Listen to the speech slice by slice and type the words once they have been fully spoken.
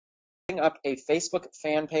up a Facebook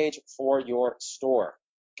fan page for your store.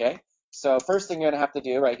 Okay, so first thing you're going to have to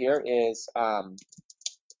do right here is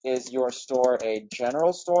your store a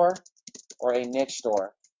general store or a niche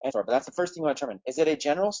store? But that's the first thing you want to determine. Is it a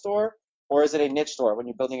general store or is it a niche store when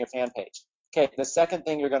you're building your fan page? Okay, the second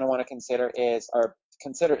thing you're going to want to consider is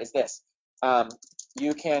this.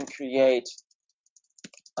 You can create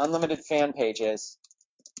unlimited fan pages,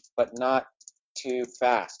 but not too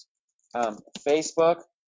fast. Facebook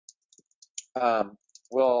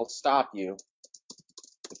will stop you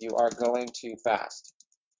if you are going too fast.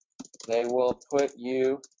 They will put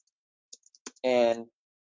you in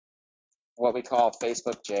what we call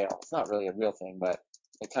Facebook jail. It's not really a real thing, but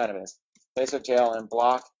it kind of is. Facebook jail and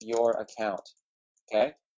block your account.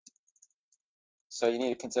 Okay? So you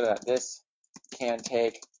need to consider that this can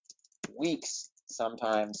take weeks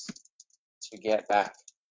sometimes to get back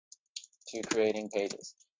to creating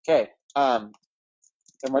pages. Okay, then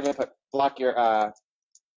we're going to block your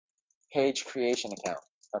page creation account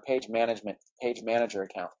or page manager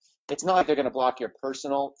account. It's not like they're going to block your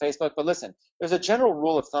personal Facebook, but listen, there's a general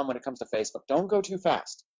rule of thumb when it comes to Facebook. Don't go too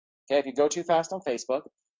fast. Okay, if you go too fast on Facebook,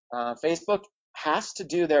 Facebook has to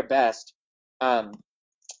do their best. Let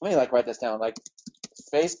me write this down.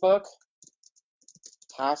 Facebook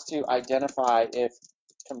has to identify if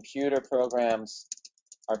computer programs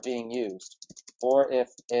are being used or if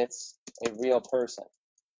it's a real person.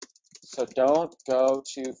 So don't go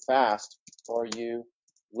too fast or you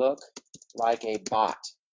look like a bot.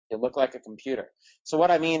 You look like a computer. So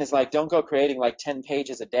what I mean is don't go creating 10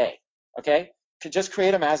 pages a day, okay? Just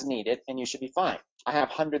create them as needed and you should be fine. I have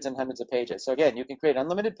hundreds and hundreds of pages. So again, you can create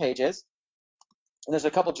unlimited pages. And there's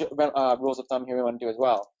a couple rules of thumb here we want to do as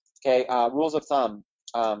well. Okay, rules of thumb.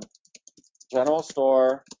 General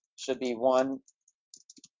store should be one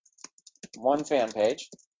fan page.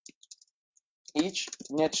 Each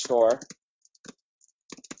niche store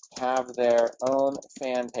have their own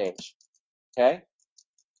fan page. Okay?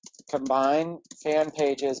 Combine fan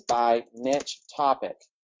pages by niche topic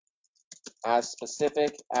as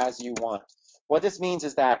specific as you want. What this means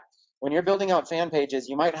is that when you're building out fan pages,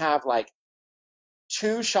 you might have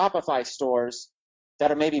 2 Shopify stores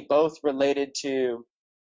that are maybe both related to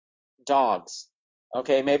dogs.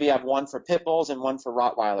 Okay, maybe you have one for pit bulls and one for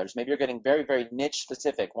Rottweilers. Maybe you're getting very, very niche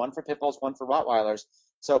specific, one for pit bulls, one for Rottweilers.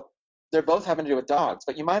 So they're both having to do with dogs,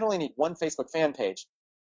 but you might only need one Facebook fan page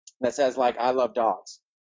that says I love dogs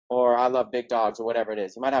or I love big dogs or whatever it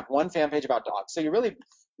is. You might have one fan page about dogs. So you're really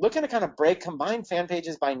looking to kind of combine fan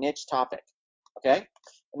pages by niche topic. Okay,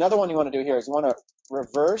 another one you want to do here is you want to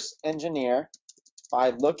reverse engineer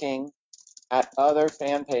by looking at other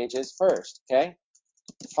fan pages first. Okay,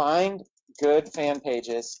 find good fan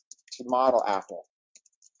pages to model after.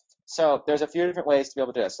 So there's a few different ways to be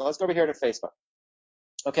able to do this. So let's go over here to Facebook.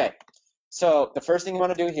 Okay, so the first thing you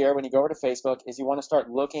want to do here when you go over to Facebook is you want to start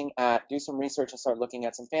do some research and start looking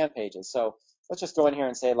at some fan pages. So let's just go in here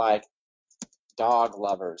and say dog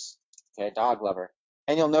lovers. Okay, dog lover.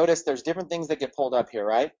 And you'll notice there's different things that get pulled up here,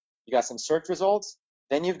 right? You got some search results,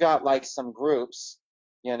 then you've got some groups,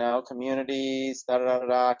 communities,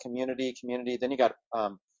 community, then you got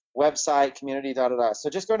website, community, So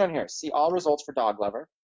just go down here, see all results for dog lover.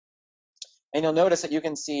 And you'll notice that you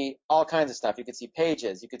can see all kinds of stuff. You can see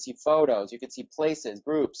pages, you can see photos, you can see places,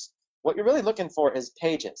 groups. What you're really looking for is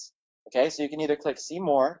pages. Okay, so you can either click see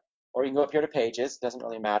more or you can go up here to pages, doesn't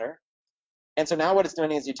really matter. And so now what it's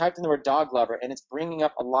doing is you typed in the word dog lover and it's bringing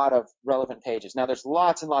up a lot of relevant pages. Now there's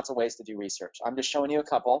lots and lots of ways to do research. I'm just showing you a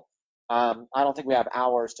couple. I don't think we have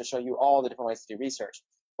hours to show you all the different ways to do research.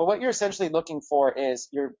 But what you're essentially looking for is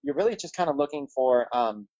you're really just kind of looking for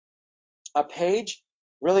a page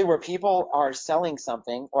really where people are selling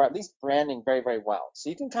something or at least branding very, very well. So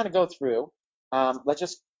you can kind of go through. Let's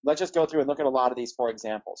just go through and look at a lot of these 4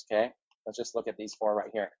 examples, okay? Let's just look at these 4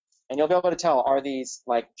 right here. And you'll be able to tell, are these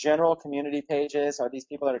general community pages? Are these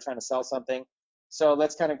people that are trying to sell something? So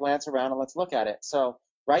let's kind of glance around and let's look at it. So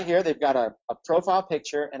right here, they've got a profile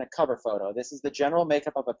picture and a cover photo. This is the general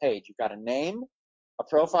makeup of a page. You've got a name, a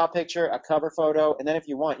profile picture, a cover photo, and then if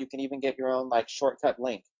you want, you can even get your own shortcut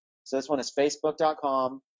link. So this one is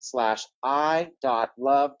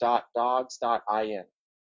facebook.com/i.love.dogs.in.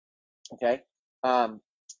 Okay,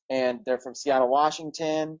 and they're from Seattle,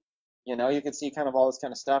 Washington. You can see kind of all this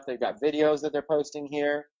kind of stuff. They've got videos that they're posting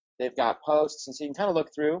here. They've got posts, and so you can kind of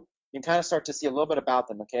look through. You can kind of start to see a little bit about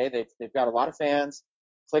them. Okay, they've got a lot of fans.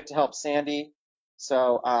 Click to help Sandy.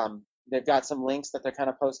 So they've got some links that they're kind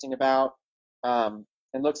of posting about.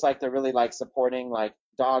 It looks like they're really supporting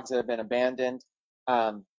dogs that have been abandoned.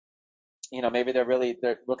 maybe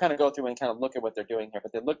we'll kind of go through and kind of look at what they're doing here,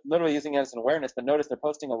 but they're literally using it as an awareness. But notice they're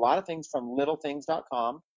posting a lot of things from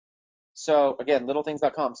littlethings.com. So again,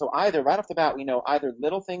 littlethings.com. So either right off the bat, we know either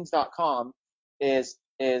littlethings.com is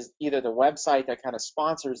either the website that kind of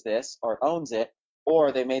sponsors this or owns it,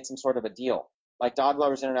 or they made some sort of a deal. Like Dog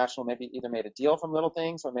Lovers International maybe either made a deal from Little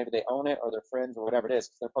Things, or maybe they own it, or they're friends, or whatever it is,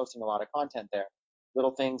 because they're posting a lot of content there.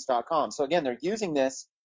 Littlethings.com. So again, they're using this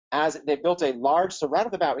as they built a large. So right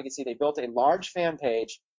off the bat, we can see they built a large fan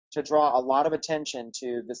page to draw a lot of attention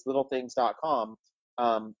to this littlethings.com.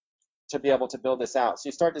 To be able to build this out. So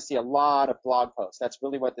you start to see a lot of blog posts. That's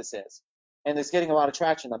really what this is. And it's getting a lot of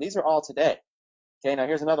traction. Now, these are all today. Okay, now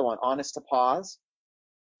here's another one, Honest to Pause.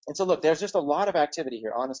 And so look, there's just a lot of activity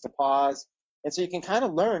here, Honest to Pause. And so you can kind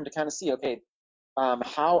of learn to kind of see, okay,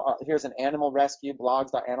 here's an animal rescue,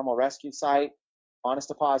 blogs.animal rescue site, Honest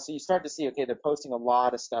to Pause. So you start to see, okay, they're posting a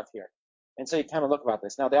lot of stuff here. And so you kind of look about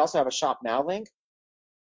this. Now, they also have a Shop Now link.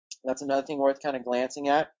 That's another thing worth kind of glancing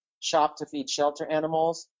at. Shop to feed shelter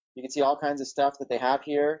animals. You can see all kinds of stuff that they have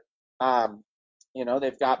here.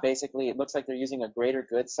 They've got basically, it looks like they're using a Greater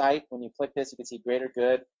Good site. When you click this, you can see Greater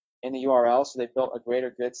Good in the URL. So they've built a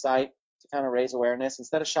Greater Good site to kind of raise awareness.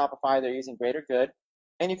 Instead of Shopify, they're using Greater Good.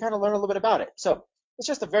 And you kind of learn a little bit about it. So it's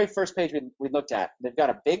just the very first page we looked at. They've got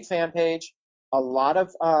a big fan page,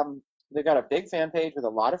 they've got a big fan page with a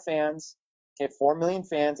lot of fans. Okay, 4 million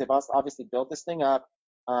fans. They've obviously built this thing up.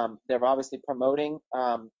 They're obviously promoting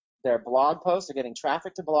their blog posts. They're getting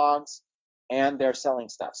traffic to blogs, and they're selling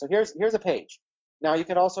stuff. So here's a page. Now you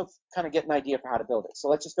can also kind of get an idea for how to build it. So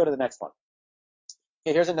let's just go to the next one.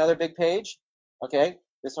 Okay, here's another big page. Okay,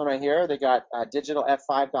 this one right here. They got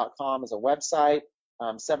digitalf5.com as a website.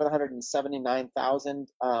 779,000.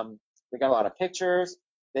 They got a lot of pictures.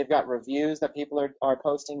 They've got reviews that people are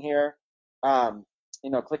posting here.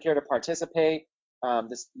 Click here to participate.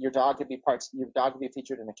 Your dog could be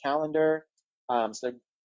featured in a calendar. So they're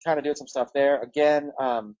kind of doing some stuff there. Again,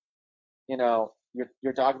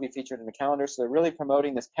 your dog could be featured in a calendar. So they're really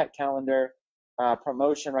promoting this pet calendar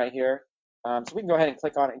promotion right here. So we can go ahead and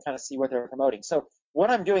click on it and kind of see what they're promoting. So what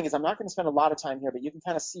I'm doing is I'm not going to spend a lot of time here, but you can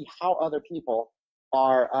kind of see how other people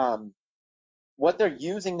are, what they're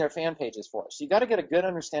using their fan pages for. So you got to get a good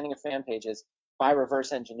understanding of fan pages by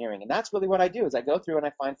reverse engineering. And that's really what I do is I go through and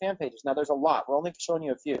I find fan pages. Now there's a lot. We're only showing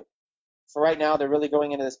you a few. For right now, they're really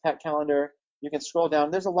going into this pet calendar. You can scroll down.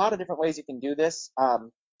 There's a lot of different ways you can do this.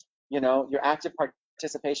 Your active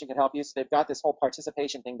participation can help you. So they've got this whole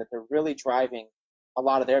participation thing that they're really driving a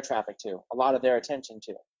lot of their traffic to, a lot of their attention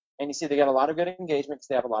to. And you see they got a lot of good engagement because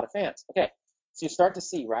they have a lot of fans. Okay, so you start to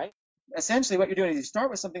see, right? Essentially what you're doing is you start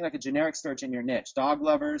with something like a generic search in your niche, dog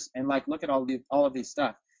lovers, and look at all of these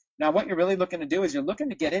stuff. Now what you're really looking to do is you're looking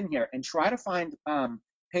to get in here and try to find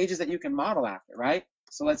pages that you can model after, right?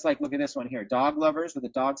 So let's look at this one here, dog lovers with a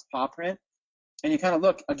dog's paw print. And you kind of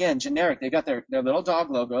look, again, generic. They got their little dog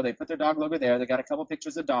logo. They put their dog logo there. They got a couple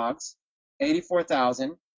pictures of dogs,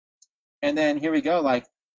 84,000. And then here we go,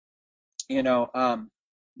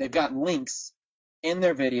 they've got links in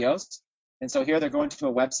their videos. And so here they're going to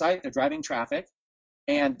a website. They're driving traffic.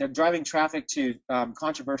 And they're driving traffic to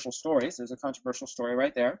controversial stories. There's a controversial story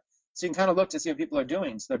right there. So you can kind of look to see what people are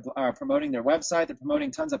doing. So they're promoting their website. They're promoting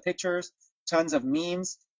tons of pictures, tons of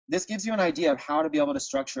memes. This gives you an idea of how to be able to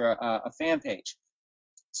structure a fan page.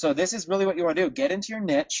 So this is really what you want to do. Get into your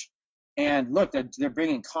niche. And look, they're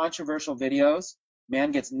bringing controversial videos.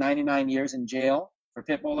 Man gets 99 years in jail for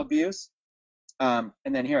pit bull abuse. And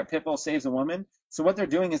then here, a pit bull saves a woman. So what they're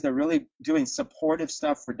doing is they're really doing supportive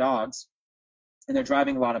stuff for dogs. And they're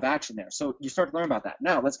driving a lot of action there. So you start to learn about that.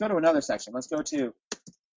 Now, let's go to another section. Let's go to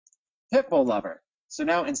pit bull lover. So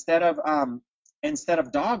now instead of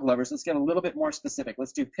dog lovers, let's get a little bit more specific.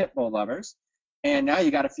 Let's do pit bull lovers. And now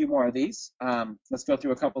you got a few more of these. Let's go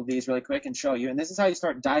through a couple of these really quick and show you. And this is how you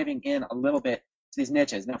start diving in a little bit to these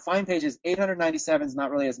niches. Now, find pages, 897 is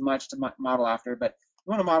not really as much to model after, but you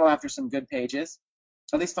want to model after some good pages.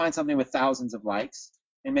 At least find something with thousands of likes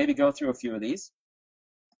and maybe go through a few of these.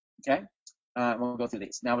 Okay? We'll go through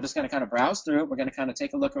these. Now, we're just going to kind of browse through. We're going to kind of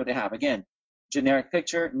take a look at what they have. Again, generic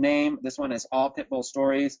picture, name. This one is all pit bull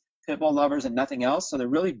stories, pit bull lovers, and nothing else. So they're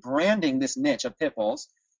really branding this niche of pit bulls.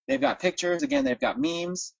 They've got pictures. Again, they've got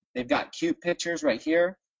memes. They've got cute pictures right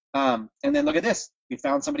here. And then look at this. We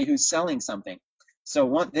found somebody who's selling something. So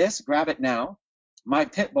want this? Grab it now. My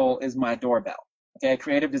pit bull is my doorbell. Okay,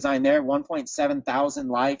 creative design there, 1.7 thousand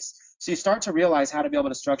likes. So you start to realize how to be able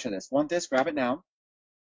to structure this. Want this? Grab it now.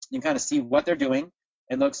 You can kind of see what they're doing.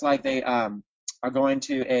 It looks like they are going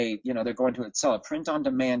to they're going to sell a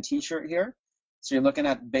print-on-demand T-shirt here. So you're looking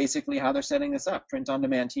at basically how they're setting this up. Print on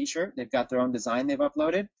demand t-shirt. They've got their own design they've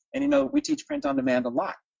uploaded. And you know, we teach print on demand a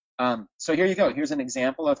lot. So here you go. Here's an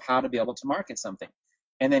example of how to be able to market something.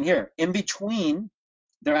 And then here, in between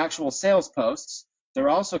their actual sales posts, they're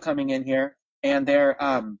also coming in here and they're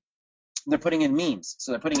putting in memes.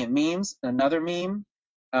 So they're putting in memes, another meme,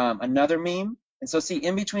 another meme. And so see,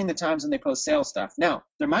 in between the times when they post sales stuff. Now,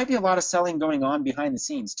 there might be a lot of selling going on behind the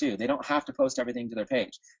scenes too. They don't have to post everything to their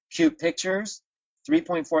page. Cute pictures,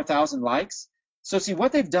 3.4 thousand likes. So see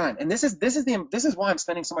what they've done, and this is why I'm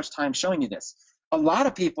spending so much time showing you this. A lot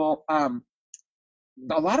of people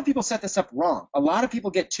set this up wrong. A lot of people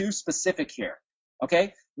get too specific here.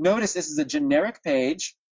 Okay, notice this is a generic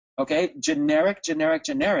page. Okay, generic,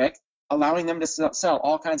 allowing them to sell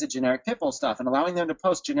all kinds of generic Pitbull stuff and allowing them to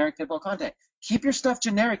post generic Pitbull content. Keep your stuff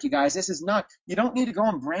generic, you guys. This is not, you don't need to go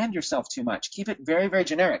and brand yourself too much. Keep it very, very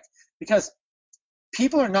generic, because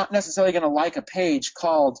people are not necessarily going to like a page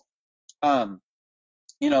called,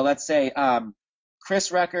 you know, let's say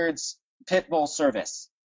Chris Records Pitbull Service.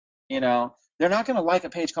 You know, they're not going to like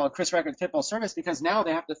a page called Chris Records Pitbull Service, because now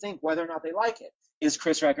they have to think whether or not they like it. Is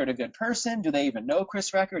Chris Record a good person? Do they even know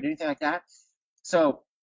Chris Record? Anything like that? So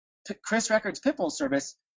Chris Records Pitbull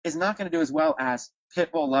Service is not going to do as well as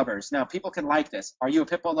Pitbull Lovers. Now, people can like this. Are you a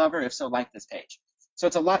Pitbull lover? If so, like this page. So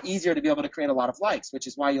it's a lot easier to be able to create a lot of likes, which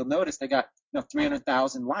is why you'll notice they got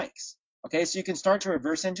 300,000 likes. Okay, so you can start to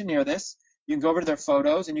reverse engineer this. You can go over to their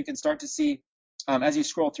photos, and you can start to see, as you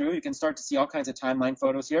scroll through, you can start to see all kinds of timeline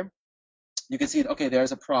photos here. You can see, okay,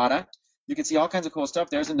 there's a product. You can see all kinds of cool stuff.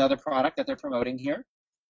 There's another product that they're promoting here.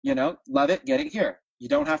 You know, love it, get it here. You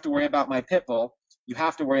don't have to worry about my Pitbull. You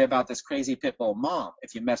have to worry about this crazy Pitbull mom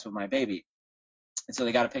if you mess with my baby. And so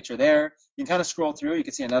they got a picture there. You can kind of scroll through. You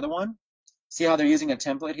can see another one. See how they're using a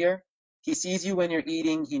template here? He sees you when you're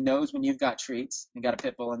eating. He knows when you've got treats. You got a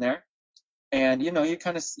Pitbull in there. And, you know, you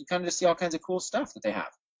kind of just see all kinds of cool stuff that they have,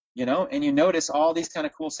 you know, and you notice all these kind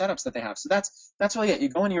of cool setups that they have. So that's really it. You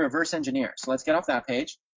go and you reverse engineer. So let's get off that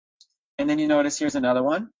page. And then you notice here's another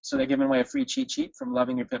one. So they're giving away a free cheat sheet from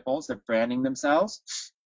Loving Your Pitbulls. They're branding themselves.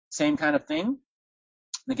 Same kind of thing.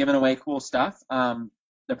 They're giving away cool stuff.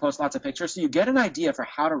 They post lots of pictures. So you get an idea for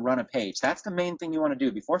how to run a page. That's the main thing you want to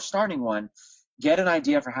do. Before starting one, get an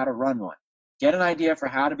idea for how to run one. Get an idea for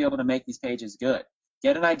how to be able to make these pages good.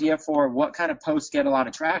 Get an idea for what kind of posts get a lot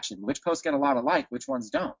of traction, which posts get a lot of like, which ones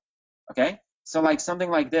don't. Okay? So like something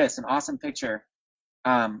like this, an awesome picture,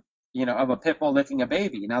 you know, of a pit bull licking a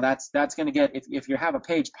baby. Now that's going to get, if you have a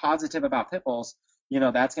page positive about pit bulls, you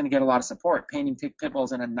know, that's going to get a lot of support, painting pit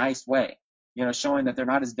bulls in a nice way, you know, showing that they're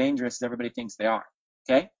not as dangerous as everybody thinks they are.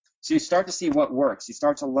 Okay? So you start to see what works. You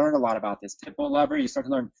start to learn a lot about this. Pit bull lover, you start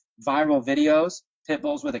to learn viral videos, pit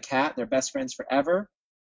bulls with a cat, they're best friends forever.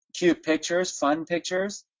 Cute pictures, fun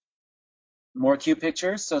pictures, more cute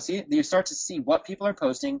pictures. So see, you start to see what people are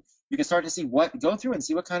posting. You can start to see go through and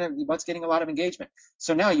see what's getting a lot of engagement.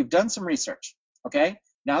 So now you've done some research, okay?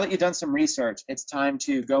 Now that you've done some research, it's time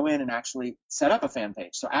to go in and actually set up a fan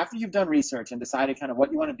page. So after you've done research and decided kind of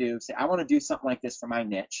what you want to do, say, I want to do something like this for my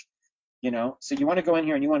niche, you know? So you want to go in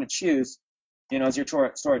here and you want to choose, you know, is your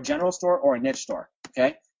store a general store or a niche store,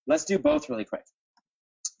 okay? Let's do both really quick.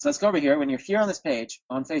 So let's go over here. When you're here on this page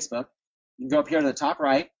on Facebook, you can go up here to the top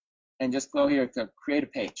right and just go here to create a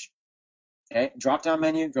page. Okay, drop down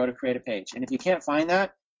menu, go to create a page. And if you can't find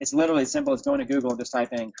that, it's literally as simple as going to Google and just type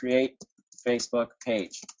in create Facebook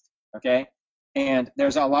page. Okay, and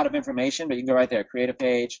there's a lot of information, but you can go right there, create a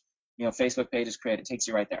page. You know, Facebook page is created. It takes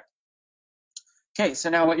you right there. Okay, so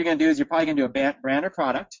now what you're going to do is you're probably going to do a brand or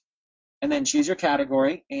product, and then choose your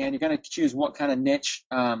category, and you're going to choose what kind of niche,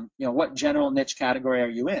 you know, what general niche category are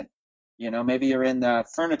you in? You know, maybe you're in the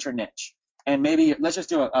furniture niche, and maybe let's just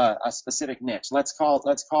do a specific niche. Let's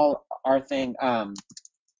call our thing.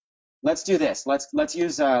 Let's do this. Let's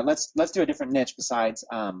do a different niche besides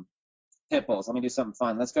pit bulls. Let me do something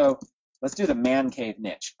fun. Let's do the man cave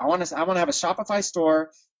niche. I want to have a Shopify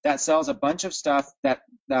store that sells a bunch of stuff that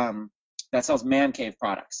sells man cave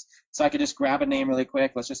products. So I could just grab a name really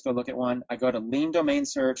quick. Let's just go look at one. I go to lean domain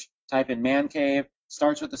search, type in man cave,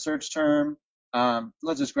 starts with the search term.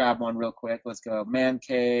 Let's just grab one real quick. Let's go man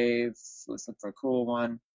cave. Let's look for a cool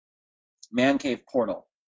one. Man cave portal.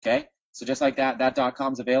 Okay. So just like that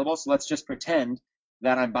 .com is available. So let's just pretend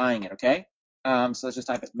that I'm buying it. Okay. So let's just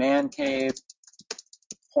type it man cave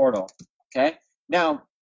portal. Okay. Now,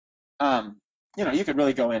 you know, you could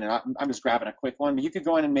really go in, and I'm just grabbing a quick one, but you could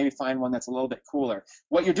go in and maybe find one that's a little bit cooler.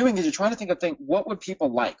 What you're doing is you're trying to think of what would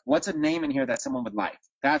people like? What's a name in here that someone would like?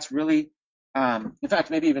 That's really, in fact,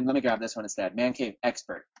 maybe even let me grab this one instead, Man Cave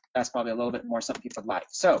Expert. That's probably a little bit more something people would like.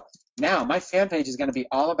 So now my fan page is going to be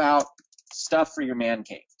all about stuff for your man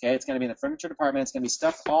cave. Okay, it's going to be in the furniture department. It's going to be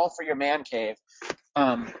stuff all for your man cave.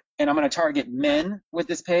 And I'm going to target men with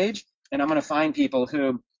this page, and I'm going to find people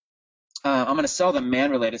who I'm going to sell them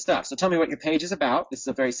man-related stuff. So tell me what your page is about. This is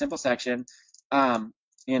a very simple section. If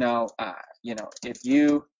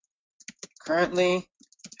you currently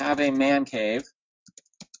have a man cave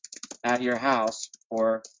at your house,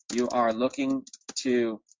 or you are looking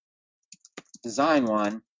to design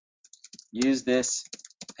one, use this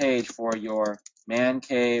page for your man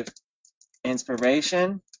cave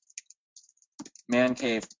inspiration, man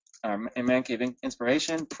cave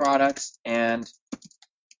inspiration, products, and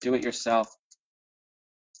do-it-yourself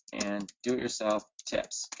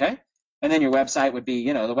tips. Okay, and then your website would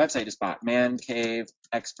be, the website you bought,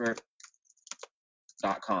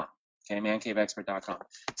 mancaveexpert.com. Okay, mancaveexpert.com.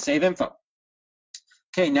 Save info.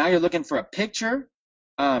 Okay, now you're looking for a picture,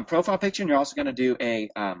 profile picture, and you're also going to do a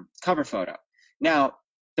cover photo. Now,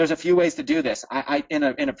 there's a few ways to do this. In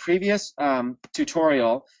a previous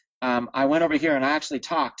tutorial, I went over here and I actually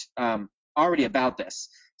talked already about this.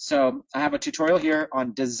 So I have a tutorial here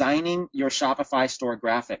on designing your Shopify store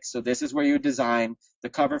graphics. So this is where you design the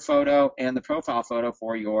cover photo and the profile photo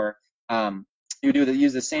for your,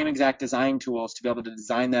 use the same exact design tools to be able to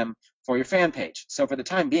design them for your fan page. So for the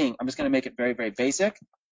time being, I'm just going to make it very, very basic.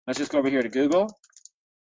 Let's just go over here to Google,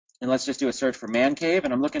 and let's just do a search for man cave,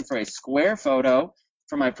 and I'm looking for a square photo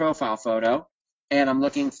for my profile photo, and I'm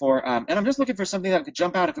looking for, I'm just looking for something that could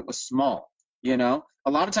jump out if it was small. A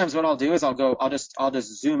lot of times what I'll do is I'll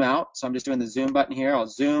just zoom out. So I'm just doing the zoom button here. I'll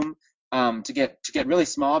zoom to get really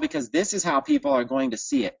small, because this is how people are going to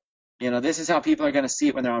see it. This is how people are going to see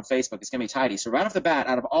it when they're on Facebook. It's going to be tidy. So right off the bat,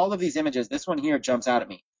 out of all of these images, this one here jumps out at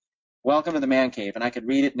me. Welcome to the man cave, and I could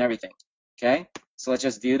read it and everything. Okay, so let's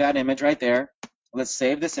just view that image right there. Let's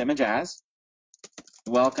save this image as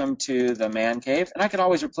welcome to the man cave, and I could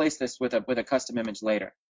always replace this with a custom image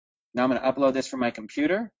later. Now I'm going to upload this from my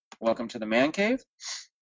computer. Welcome to the man cave.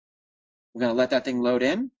 We're going to let that thing load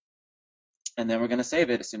in, and then we're going to save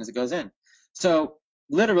it as soon as it goes in. So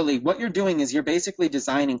literally what you're doing is you're basically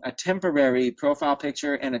designing a temporary profile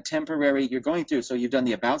picture and a temporary, you're going through, so you've done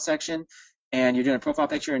the about section, and you're doing a profile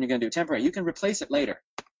picture, and you're going to do temporary. You can replace it later,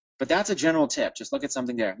 but that's a general tip. Just look at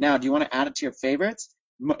something there. Now, do you want to add it to your favorites?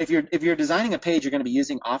 If you're designing a page you're going to be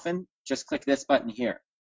using often, just click this button here.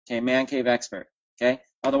 Okay, Man Cave Expert. Okay.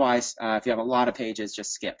 Otherwise, if you have a lot of pages,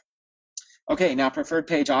 just skip. Okay, now preferred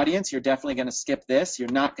page audience, you're definitely going to skip this.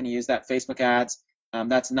 You're not going to use that Facebook ads.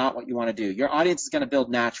 That's not what you want to do. Your audience is going to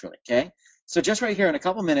build naturally. Okay. So just right here in a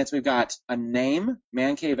couple minutes, we've got a name,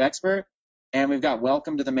 Man Cave Expert, and we've got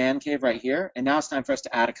welcome to the man cave right here. And now it's time for us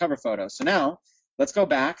to add a cover photo. So now let's go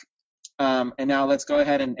back. And now let's go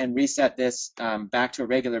ahead and reset this back to a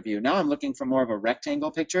regular view. Now I'm looking for more of a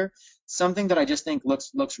rectangle picture, something that I just think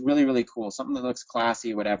looks really, really cool, something that looks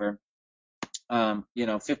classy, whatever.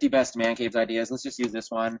 50 best man caves ideas. Let's just use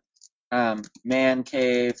this one. Man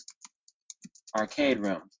cave arcade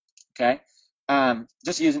room. Okay.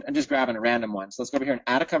 Just grabbing a random one. So let's go over here and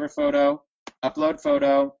add a cover photo, upload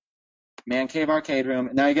photo, man cave arcade room.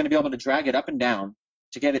 And now you're going to be able to drag it up and down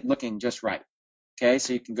to get it looking just right. Okay,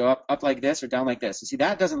 so you can go up like this or down like this. So see,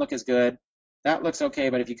 that doesn't look as good. That looks okay,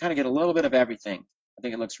 but if you kind of get a little bit of everything, I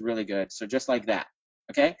think it looks really good. So just like that.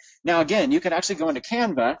 Okay, now again, you can actually go into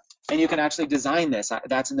Canva and you can actually design this.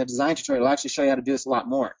 That's in the design tutorial. I'll actually show you how to do this a lot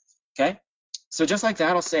more. Okay, so just like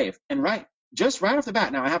that, I'll save. And just right off the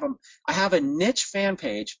bat, now I have a niche fan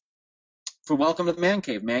page for Welcome to the Man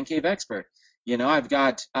Cave, Man Cave Expert. I've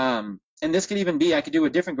got and this could even be, I could do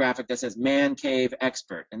a different graphic that says Man Cave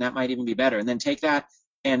Expert, and that might even be better. And then take that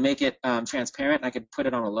and make it transparent, and I could put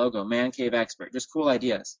it on a logo, Man Cave Expert. Just cool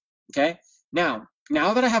ideas. Okay. Now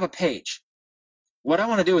that I have a page, what I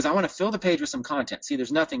want to do is I want to fill the page with some content. See,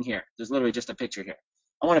 there's nothing here. There's literally just a picture here.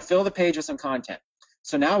 I want to fill the page with some content.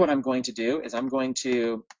 So now what I'm going to do is I'm going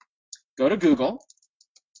to go to Google,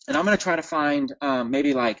 and I'm going to try to find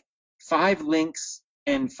maybe like 5 links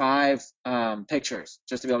and 5 pictures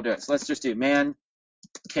just to be able to do it. So let's just do Man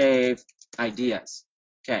Cave Ideas.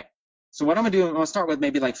 Okay. So what I'm going to do, I'm going to start with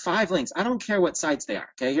maybe like 5 links. I don't care what sites they are.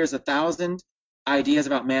 Okay. Here's 1,000 ideas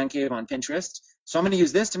about Man Cave on Pinterest. So I'm going to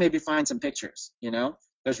use this to maybe find some pictures.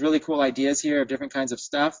 There's really cool ideas here of different kinds of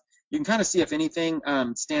stuff. You can kind of see if anything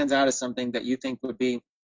stands out as something that you think would be,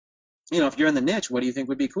 if you're in the niche, what do you think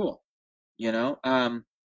would be cool? You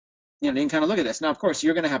can kind of look at this. Now, of course,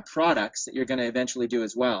 you're going to have products that you're going to eventually do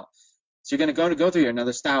as well. So you're going to go through here, and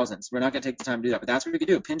there's thousands. We're not going to take the time to do that, but that's what we could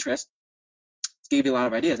do. Pinterest gave you a lot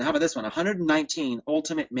of ideas. Now, how about this one? 119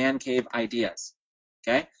 ultimate man cave ideas.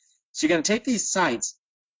 Okay? So you're going to take these sites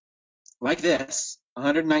like this,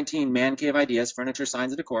 119 man cave ideas, furniture,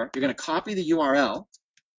 signs, and decor. You're going to copy the URL,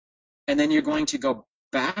 and then you're going to go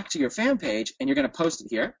back to your fan page, and you're going to post it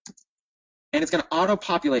here, and it's going to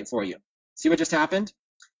auto-populate for you. See what just happened?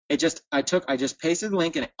 I just pasted the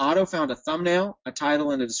link, and it auto found a thumbnail, a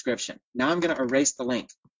title, and a description. Now I'm going to erase the link.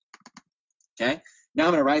 Okay? Now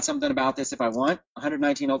I'm going to write something about this if I want.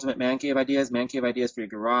 119 ultimate man cave ideas for your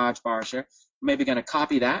garage, bar, share. I'm maybe going to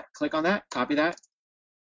copy that, click on that, copy that.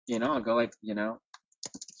 I'll go like,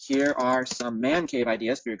 here are some man cave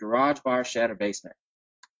ideas for your garage, bar, shed, or basement.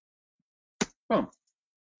 Boom.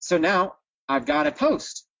 So now I've got a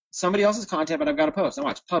post. Somebody else's content, but I've got a post. Now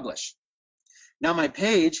watch, publish. Now my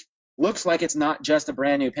page looks like it's not just a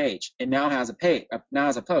brand new page. It now has a page, now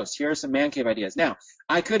has a post. Here are some man cave ideas. Now,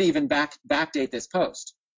 I could even backdate this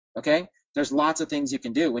post, okay? There's lots of things you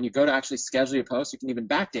can do. When you go to actually schedule your posts, you can even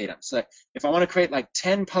backdate them. So if I want to create like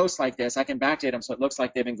 10 posts like this, I can backdate them so it looks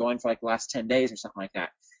like they've been going for like the last 10 days or something like that.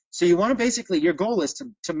 So you want to basically, your goal is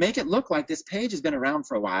to make it look like this page has been around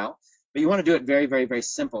for a while, but you want to do it very, very, very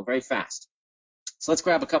simple, very fast. So let's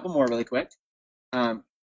grab a couple more really quick.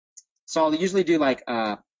 So I'll usually do like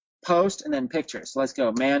post and then pictures. So let's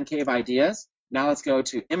go man cave ideas. Now let's go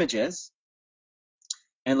to images.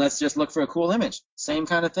 And let's just look for a cool image. Same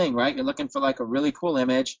kind of thing, right? You're looking for like a really cool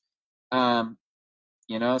image.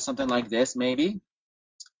 Something like this maybe.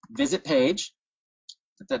 Visit page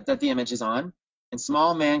that the image is on. And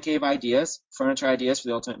small man cave ideas, furniture ideas for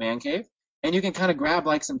the ultimate man cave. And you can kind of grab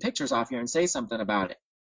like some pictures off here and say something about it.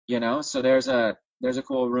 So there's a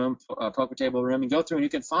cool room, a poker table room. You go through and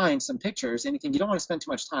you can find some pictures, anything. You don't want to spend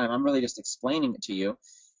too much time. I'm really just explaining it to you.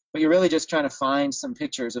 But you're really just trying to find some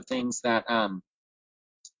pictures of things that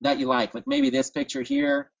that you like maybe this picture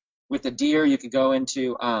here with the deer. You could go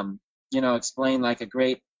into, explain like a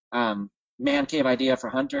great man cave idea for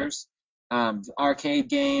hunters, arcade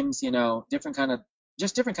games, different kind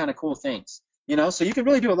of cool things, so you can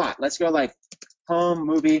really do a lot. Let's go like home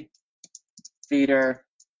movie theater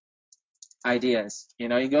ideas.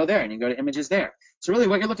 You go there and you go to images there. So really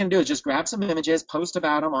what you're looking to do is just grab some images, post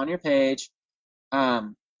about them on your page.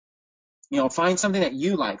 Find something that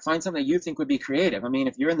you like. Find something that you think would be creative. I mean,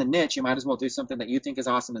 if you're in the niche, you might as well do something that you think is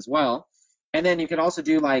awesome as well. And then you can also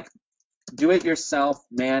do like do-it-yourself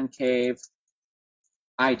man cave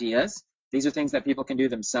ideas. These are things that people can do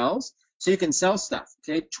themselves. So you can sell stuff.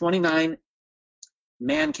 Okay, 29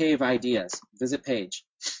 man cave ideas. Visit page.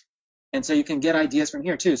 And so you can get ideas from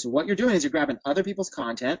here too. So what you're doing is you're grabbing other people's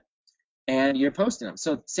content and you're posting them.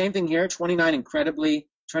 So same thing here, 29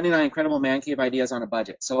 incredible man cave ideas on a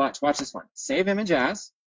budget. So watch this one. Save image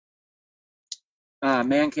as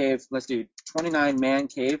man cave. Let's do 29 man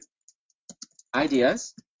cave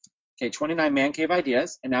ideas. Okay, 29 man cave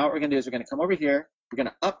ideas. And now what we're going to do is we're going to come over here. We're going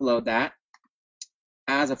to upload that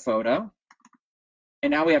as a photo.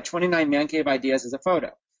 And now we have 29 man cave ideas as a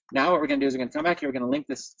photo. Now what we're going to do is we're going to come back here. We're going to link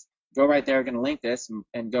this. Go right there. We're going to link this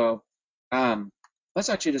and go. Let's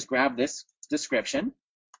actually just grab this description.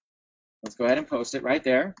 Let's go ahead and post it right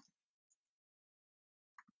there.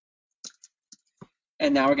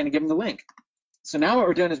 And now we're going to give them the link. So now what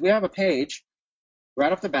we're doing is we have a page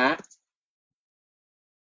right off the bat.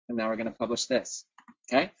 And now we're going to publish this.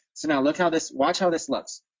 Okay? So now watch how this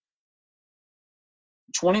looks.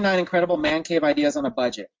 29 incredible man cave ideas on a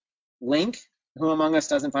budget. Link, who among us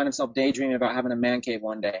doesn't find himself daydreaming about having a man cave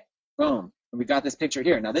one day? Boom. And we got this picture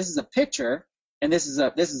here. Now this is a picture and this is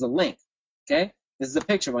a link. Okay? This is a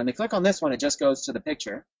picture. When they click on this one, it just goes to the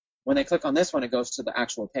picture. When they click on this one, it goes to the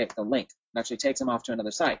actual page, the link. It actually takes them off to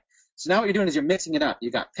another site. So now what you're doing is you're mixing it up.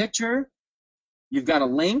 You've got picture, you've got a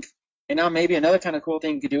link, and now maybe another kind of cool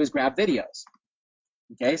thing you could do is grab videos.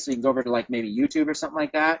 Okay, so you can go over to like maybe YouTube or something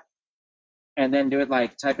like that, and then do it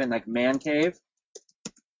like, type in like man cave.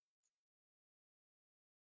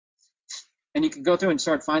 And you can go through and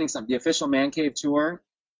start finding something. The official man cave tour.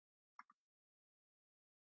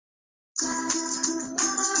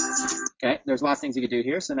 Okay, there's lots of things you could do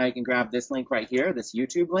here. So now you can grab this link right here, this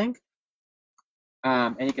YouTube link,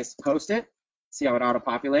 and you can post it. See how it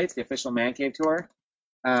auto-populates, the official man cave tour.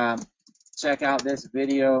 Check out this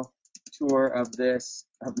video tour of this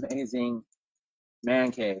amazing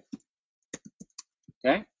man cave.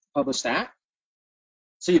 Okay, publish that.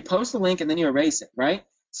 So you post the link and then you erase it, right?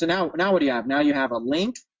 So now what do you have? Now you have a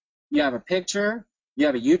link, you have a picture, you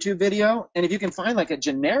have a YouTube video, and if you can find like a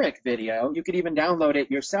generic video, you could even download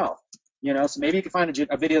it yourself. So maybe you can find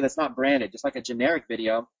a video that's not branded, just like a generic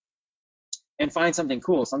video, and find something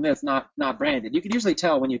cool, something that's not branded. You can usually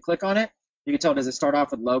tell when you click on it. You can tell, does it start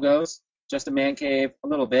off with logos, just a man cave, a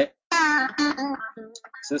little bit.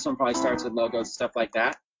 So this one probably starts with logos, stuff like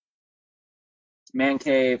that. man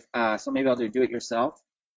cave. So maybe I'll do it yourself.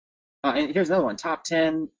 And here's another one, top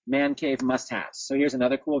 10 man cave must-haves. So here's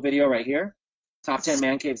another cool video right here, top 10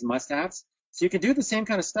 man caves must-haves. So you can do the same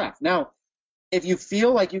kind of stuff. Now, if you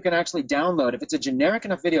feel like you can actually download, if it's a generic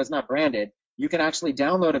enough video, it's not branded, you can actually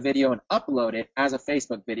download a video and upload it as a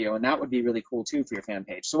Facebook video, and that would be really cool too for your fan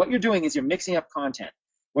page. So what you're doing is you're mixing up content.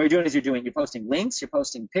 What you're doing is you're posting links, you're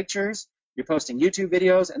posting pictures, you're posting YouTube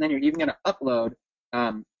videos, and then you're even going to upload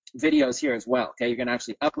videos here as well. Okay, you're going to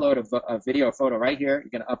actually upload a video or photo right here.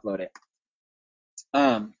 You're going to upload it.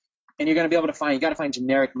 And you're going to be able to find, you got to find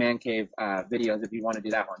generic man cave videos if you want to do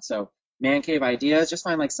that one. So man cave ideas, just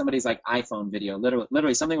find like somebody's like iPhone video,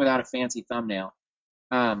 literally something without a fancy thumbnail.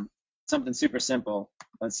 Something super simple.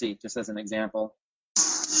 Let's see, just as an example.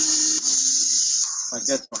 Like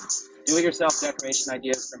this one. Do-it-yourself decoration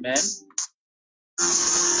ideas for men.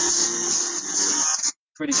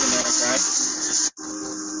 Pretty generic, right?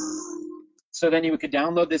 So then you could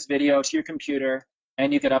download this video to your computer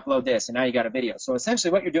and you could upload this, and now you got a video. So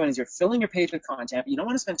essentially what you're doing is you're filling your page with content, but you don't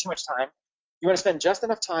want to spend too much time. You want to spend just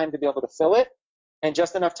enough time to be able to fill it and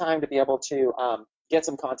just enough time to be able to get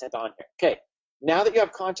some content on here. Okay, now that you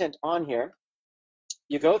have content on here,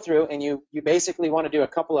 you go through and you basically want to do a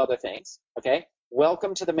couple other things, okay?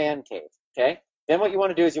 Welcome to the man cave, okay? Then what you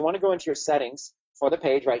want to do is you want to go into your settings for the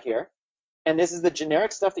page right here. And this is the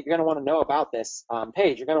generic stuff that you're going to want to know about this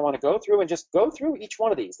page. You're going to want to go through and just go through each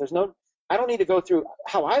one of these. I don't need to go through.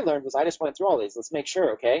 How I learned was I just went through all these. Let's make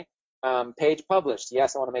sure, okay? Page published.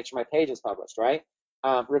 Yes, I want to make sure my page is published, right?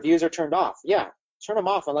 Reviews are turned off. Yeah, turn them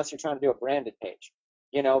off unless you're trying to do a branded page.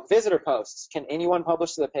 You know, visitor posts. Can anyone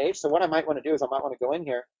publish to the page? So what I might want to do is I might want to go in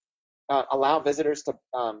here, allow visitors to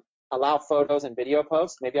allow photos and video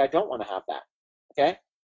posts. Maybe I don't want to have that, okay?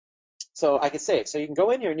 So I can save. So you can go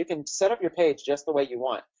in here and you can set up your page just the way you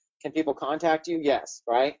want. Can people contact you? Yes,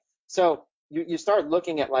 right? So you start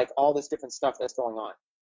looking at like all this different stuff that's going on.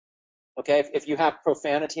 Okay, if you have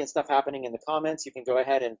profanity and stuff happening in the comments, you can go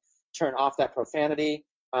ahead and turn off that profanity,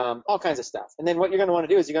 all kinds of stuff. And then what you're going to want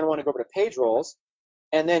to do is you're going to want to go over to page roles,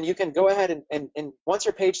 and then you can go ahead and once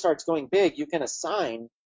your page starts going big, you can assign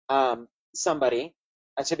somebody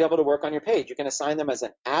to be able to work on your page. You can assign them as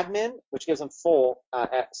an admin, which gives them full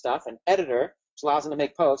stuff, an editor, which allows them to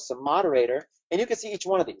make posts, a moderator, and you can see each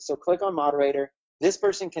one of these. So click on moderator. This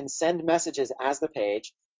person can send messages as the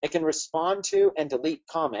page. It can respond to and delete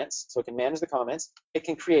comments, so it can manage the comments. It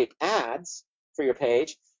can create ads for your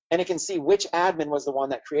page, and it can see which admin was the one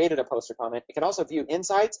that created a post or comment. It can also view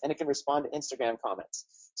insights, and it can respond to Instagram comments.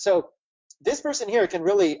 So this person here can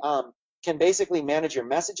really can basically manage your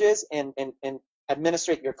messages and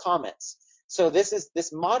administrate your comments. So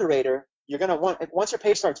this moderator, you're going to want, once your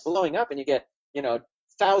page starts blowing up and you get, you know,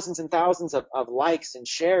 thousands and thousands of likes and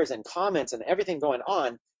shares and comments and everything going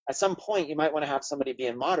on, at some point you might want to have somebody be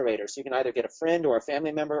a moderator. So you can either get a friend or a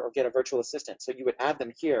family member or get a virtual assistant. So you would add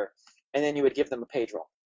them here and then you would give them a page role.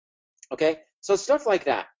 Okay, so stuff like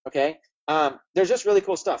that. Okay, there's just really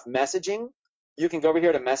cool stuff. Messaging, you can go over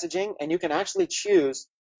here to messaging and you can actually choose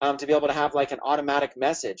to be able to have like an automatic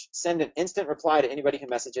message, send an instant reply to anybody who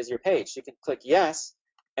messages your page. So you can click yes,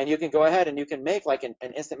 and you can go ahead and you can make like an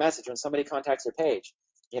instant message when somebody contacts your page.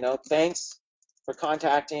 You know, thanks for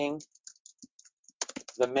contacting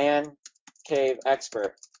the Man Cave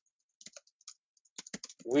Expert.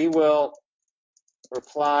 We will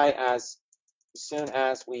reply as soon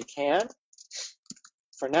as we can.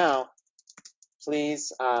 For now,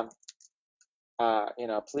 please,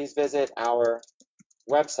 please visit our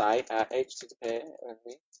website at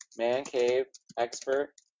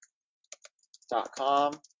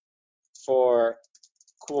http://mancaveexpert.com for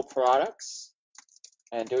cool products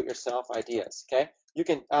and do-it-yourself ideas. Okay, you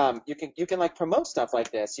can like promote stuff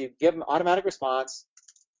like this. You give them automatic response.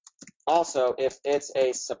 Also, if it's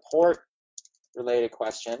a support-related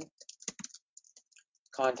question,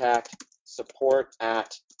 contact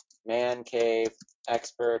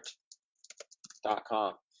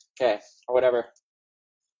support@mancaveexpert.com. Okay, or whatever.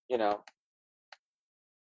 You know,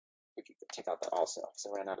 we could take out that also because I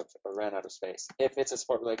ran out of space. If it's a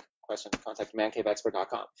support-related question, contact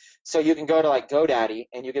mancaveexpert.com. So you can go to like GoDaddy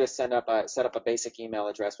and you get to set up a basic email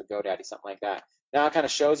address with GoDaddy, something like that. Now it kind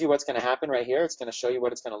of shows you what's going to happen right here. It's going to show you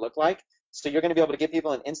what it's going to look like. So you're going to be able to give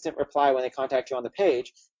people an instant reply when they contact you on the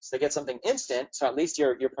page. So they get something instant. So at least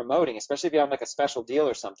you're promoting, especially if you have like a special deal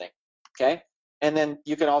or something. Okay. And then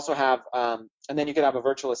you can also have, and then you could have a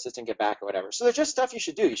virtual assistant get back or whatever. So there's just stuff you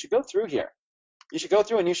should do. You should go through here. You should go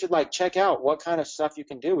through and you should like check out what kind of stuff you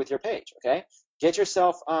can do with your page. Okay. Get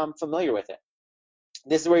yourself familiar with it.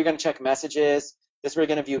 This is where you're going to check messages. This is where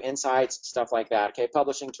you're going to view insights, stuff like that. Okay,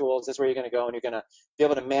 publishing tools. This is where you're going to go and you're going to be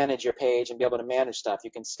able to manage your page and be able to manage stuff.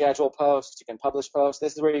 You can schedule posts. You can publish posts.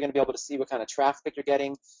 This is where you're going to be able to see what kind of traffic you're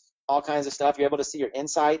getting, all kinds of stuff. You're able to see your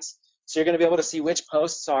insights. So you're going to be able to see which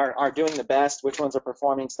posts are doing the best, which ones are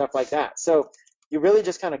performing, stuff like that. So you really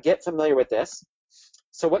just kind of get familiar with this.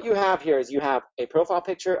 So what you have here is you have a profile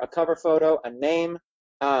picture, a cover photo, a name.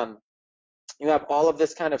 You have all of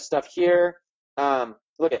this kind of stuff here.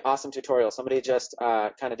 Look at awesome tutorial. Somebody just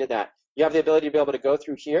kind of did that. You have the ability to be able to go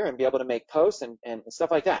through here and be able to make posts and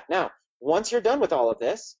stuff like that. Now, once you're done with all of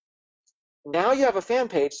this, now you have a fan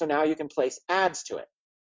page, so now you can place ads to it.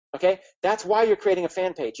 Okay, that's why you're creating a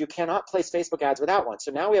fan page. You cannot place Facebook ads without one.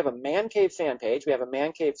 So now we have a Man Cave fan page. We have a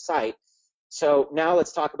Man Cave site. So now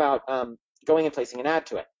let's talk about going and placing an ad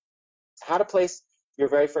to it. How to place your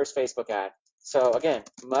very first Facebook ad. So again,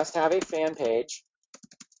 must have a fan page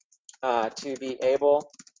to be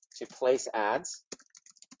able to place ads.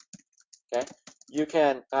 Okay,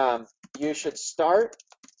 you should start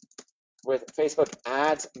with Facebook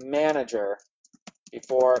Ads Manager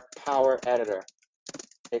before Power Editor.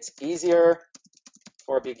 It's easier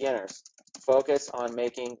for beginners. Focus on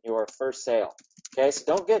making your first sale. Okay,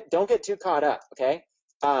 so don't get too caught up. Okay,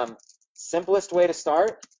 simplest way to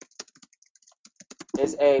start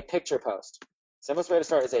is a picture post. Simplest way to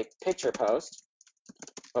start is a picture post,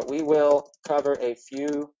 but we will cover a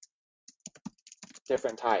few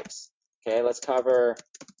different types. Okay, let's cover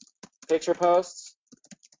picture posts,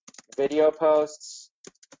 video posts,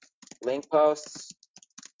 link posts,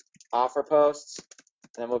 offer posts,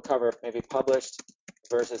 and then we'll cover maybe published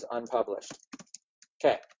versus unpublished.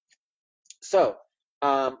 Okay, so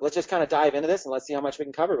let's just kind of dive into this and let's see how much we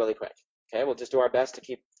can cover really quick. Okay, we'll just do our best to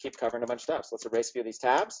keep covering a bunch of stuff. So let's erase a few of these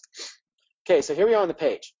tabs. Okay, so here we are on the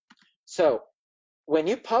page. So when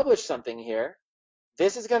you publish something here,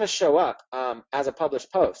 this is going to show up as a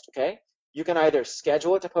published post. Okay, you can either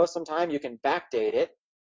schedule it to post sometime, you can backdate it,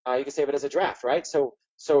 you can save it as a draft, right? So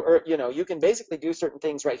you know, you can basically do certain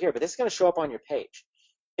things right here, but this is going to show up on your page.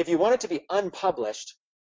 If you want it to be unpublished,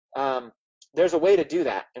 there's a way to do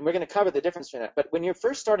that, and we're going to cover the difference between that. But when you're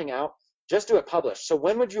first starting out, just do it published. So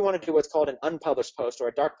when would you want to do what's called an unpublished post or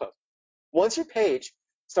a dark post? Once your page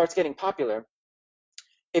starts getting popular,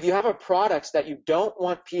 if you have a product that you don't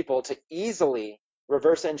want people to easily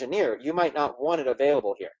reverse engineer, you might not want it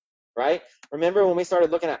available here, right? Remember when we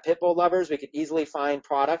started looking at pit bull lovers, we could easily find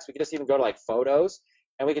products. We could just even go to like photos,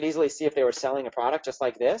 and we could easily see if they were selling a product just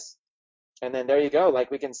like this. And then there you go. Like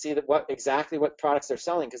we can see that exactly what products they're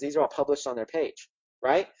selling because these are all published on their page,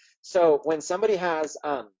 right? So when somebody has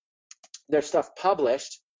their stuff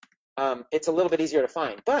published, it's a little bit easier to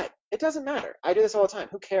find, but it doesn't matter. I do this all the time.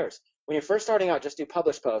 Who cares? When you're first starting out, just do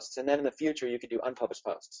published posts, and then in the future, you could do unpublished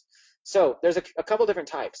posts. So there's a couple different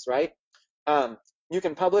types, right? You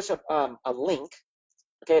can publish a link,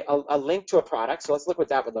 okay, a link to a product. So let's look what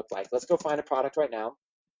that would look like. Let's go find a product right now.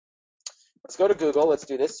 Let's go to Google. Let's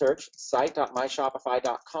do this search,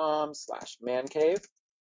 site.myshopify.com/mancave.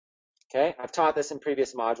 Okay, I've taught this in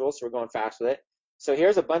previous modules, so we're going fast with it. So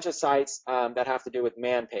here's a bunch of sites that have to do with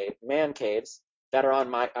man caves that are on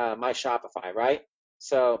my Shopify, right?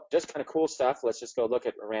 So just kind of cool stuff. Let's just go look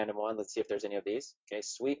at a random one. Let's see if there's any of these. Okay,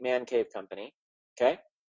 Sweet Man Cave Company. Okay,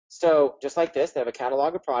 so just like this, they have a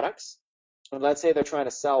catalog of products. And let's say they're trying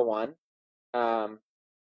to sell one.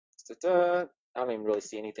 I don't even really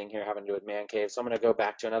see anything here having to do with man cave, so I'm going to go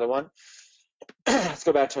back to another one. Let's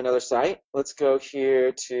go back to another site. Let's go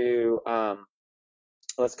here to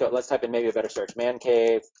let's type in maybe a better search, man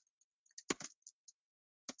cave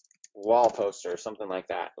wall poster, something like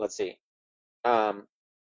that. Let's see. And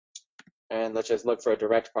let's just look for a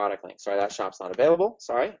direct product link. Sorry, that shop's not available.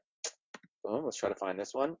 Sorry. Boom, let's try to find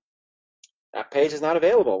this one. That page is not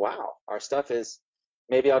available. Wow, our stuff is.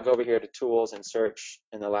 Maybe I'll go over here to tools and search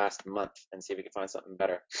in the last month and see if we can find something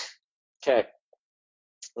better. Okay,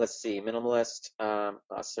 let's see, minimalist. I'll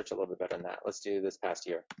search a little bit better than that. Let's do this past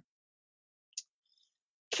year.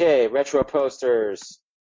 Okay, retro posters.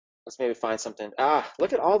 Let's maybe find something.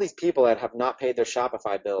 Look at all these people that have not paid their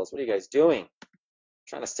Shopify bills. What are you guys doing?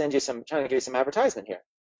 Trying to give you some advertisement here.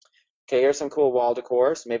 Okay, here's some cool wall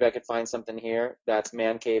decor. So maybe I could find something here that's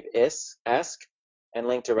Man Cave-esque and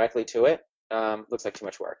link directly to it. Looks like too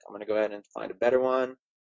much work. I'm going to go ahead and find a better one.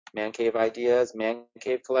 Man Cave Ideas, Man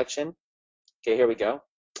Cave Collection. Okay, here we go.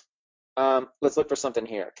 Let's look for something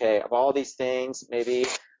here. Okay, of all these things, maybe,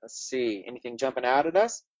 let's see, anything jumping out at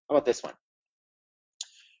us? How about this one?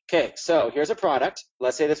 Okay, so here's a product.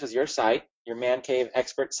 Let's say this was your site, your Man Cave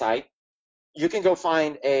expert site. You can go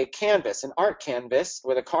find a canvas, an art canvas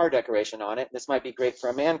with a car decoration on it. This might be great for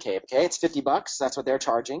a man cave. Okay, it's $50. That's what they're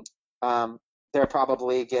charging. they're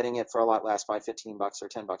probably getting it for a lot less, probably 15 bucks or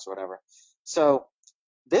 10 bucks or whatever. So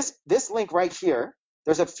this link right here,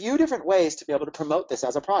 there's a few different ways to be able to promote this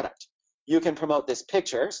as a product. You can promote this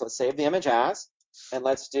picture. So let's save the image as, and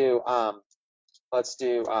let's do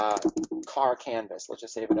car canvas. Let's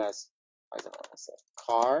just save it as,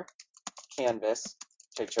 car canvas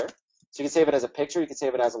picture. So you can save it as a picture. You can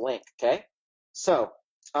save it as a link. Okay. So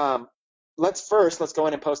let's go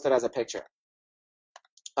in and post it as a picture.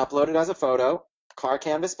 Upload it as a photo. Car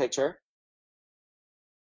canvas picture.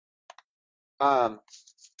 And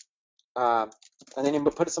then you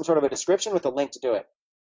put some sort of a description with a link to do it.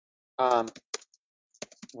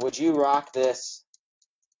 Would you rock this?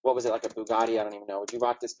 What was it, like a Bugatti? I don't even know. Would you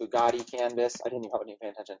rock this Bugatti canvas? I didn't even pay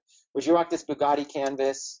attention. Would you rock this Bugatti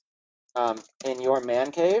canvas in your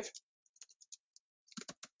man cave?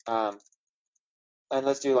 And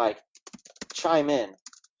let's do like chime in.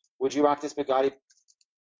 Would you rock this Bugatti?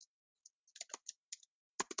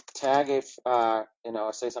 Tag if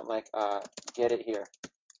say something like get it here.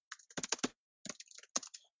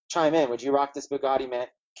 Chime in. Would you rock this Bugatti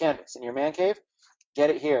canvas in your man cave? Get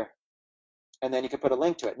it here. And then you can put a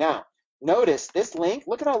link to it. Now, notice this link.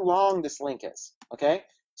 Look at how long this link is. Okay?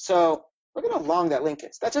 So look at how long that link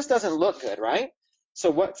is. That just doesn't look good, right?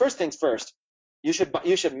 So first things first, you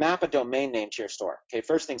should map a domain name to your store. Okay,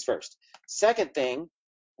 first things first. Second thing,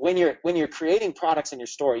 when you're creating products in your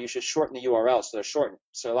store, you should shorten the URL so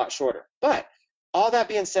they're a lot shorter. But all that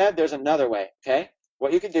being said, there's another way. Okay?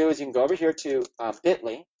 What you can do is you can go over here to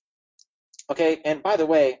bit.ly. Okay, and by the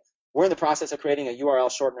way, we're in the process of creating a URL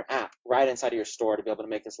shortener app right inside of your store to be able to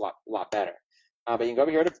make this a lot better. But you can go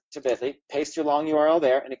over here to bit.ly, paste your long URL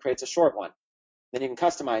there, and it creates a short one. Then you can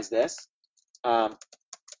customize this,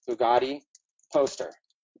 Bugatti poster,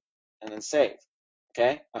 and then save.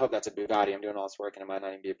 Okay, I hope that's a Bugatti. I'm doing all this work, and it might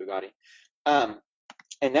not even be a Bugatti.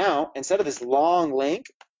 And now, instead of this long link,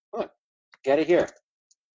 look, get it here.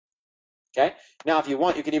 Okay, now if you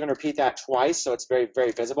want, you could even repeat that twice so it's very,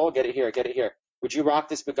 very visible. Get it here, get it here. Would you rock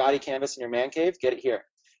this Bugatti canvas in your man cave? Get it here.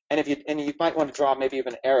 And you might want to draw maybe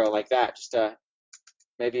even an arrow like that, just to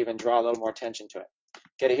maybe even draw a little more attention to it.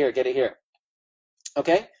 Get it here, get it here.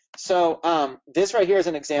 Okay, so this right here is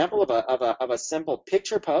an example of a simple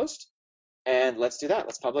picture post, and let's do that.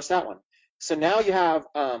 Let's publish that one. So now you have,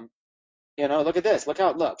 look at this. Look how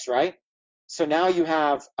it looks, right? So now you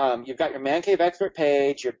have, you've got your Man Cave Expert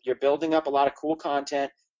page. You're building up a lot of cool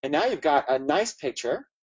content, and now you've got a nice picture.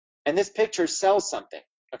 And this picture sells something,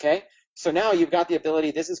 okay? So now you've got the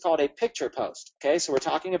ability, this is called a picture post, okay? So we're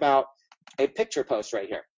talking about a picture post right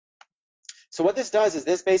here. So what this does is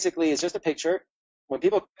this basically is just a picture. When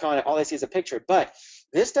people click on it, all they see is a picture, but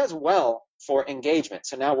this does well for engagement.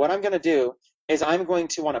 So now what I'm gonna do is I'm going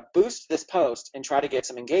to wanna boost this post and try to get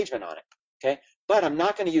some engagement on it, okay? But I'm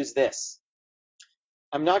not gonna use this.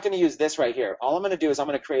 I'm not gonna use this right here. All I'm gonna do is I'm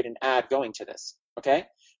gonna create an ad going to this, okay?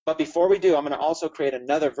 But before we do, I'm going to also create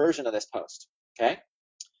another version of this post, okay?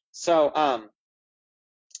 So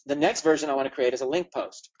the next version I want to create is a link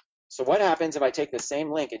post. So what happens if I take the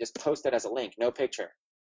same link and just post it as a link, no picture,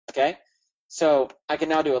 okay? So I can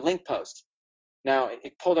now do a link post. Now,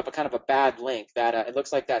 it pulled up a kind of a bad link that it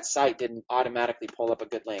looks like that site didn't automatically pull up a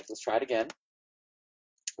good link. Let's try it again.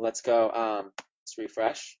 Let's go, let's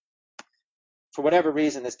refresh. For whatever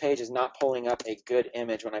reason, this page is not pulling up a good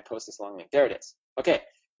image when I post this long link. There it is. Okay.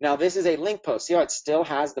 Now this is a link post. See how it still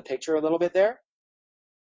has the picture a little bit there?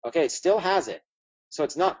 Okay, it still has it. So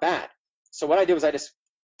it's not bad. So what I did was I just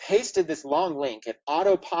pasted this long link. It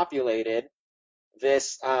auto-populated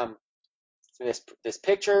this, this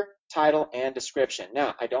picture, title, and description.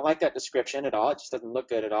 Now, I don't like that description at all. It just doesn't look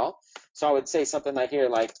good at all. So I would say something like here,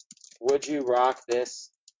 like, would you rock this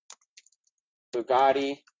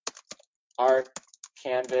Bugatti art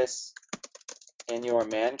canvas in your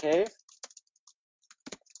man cave?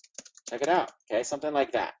 Check it out, okay, something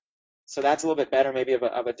like that. So that's a little bit better maybe of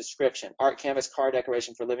a description. Art canvas car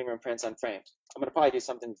decoration for living room prints on frames. I'm gonna probably do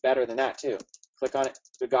something better than that too. Click on it,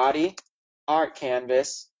 Bugatti art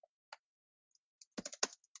canvas,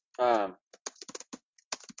 man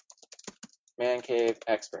cave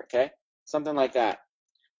expert, okay? Something like that.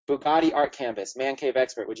 Bugatti art canvas, man cave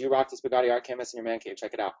expert. Would you rock this Bugatti art canvas in your man cave?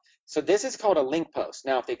 Check it out. So this is called a link post.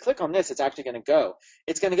 Now, if they click on this, it's actually gonna go.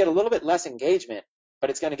 It's gonna get a little bit less engagement, but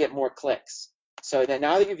it's going to get more clicks. So then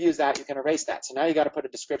now that you've used that, you can erase that. So now you got to put a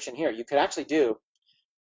description here. You could actually do,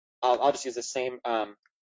 I'll just use the same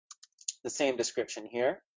description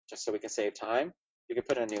here, just so we can save time. You can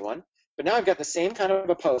put in a new one. But now I've got the same kind of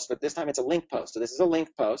a post, but this time it's a link post. So this is a link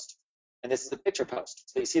post, and this is a picture post.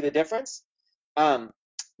 So you see the difference?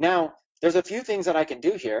 Now, there's a few things that I can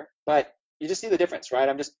do here, but you just see the difference, right?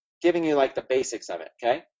 I'm just giving you like the basics of it,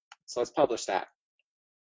 okay? So let's publish that.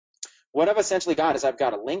 What I've essentially got is I've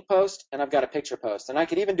got a link post and I've got a picture post, and I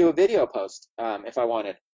could even do a video post if I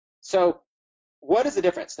wanted. So what is the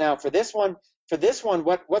difference? Now for this one,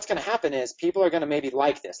 what's going to happen is people are going to maybe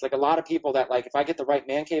like this. Like a lot of people that like, if I get the right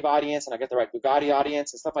man cave audience and I get the right Bugatti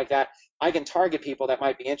audience and stuff like that, I can target people that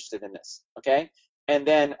might be interested in this, okay? And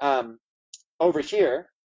then over here,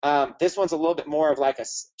 this one's a little bit more of like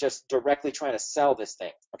just directly trying to sell this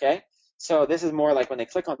thing, okay? So this is more like when they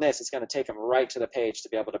click on this, it's going to take them right to the page to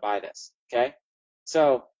be able to buy this, okay?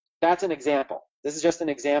 So that's an example. This is just an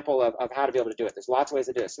example of how to be able to do it. There's lots of ways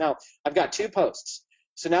to do this. Now, I've got 2 posts.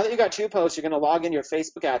 So now that you've got 2 posts, you're going to log into your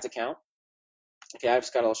Facebook ads account. Okay, I've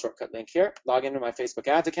just got a little shortcut link here. Log into my Facebook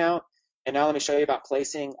ads account. And now let me show you about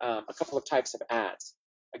placing a couple of types of ads.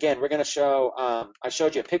 Again, we're going to show, I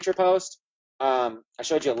showed you a picture post. I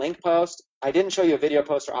showed you a link post. I didn't show you a video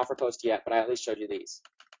post or offer post yet, but I at least showed you these.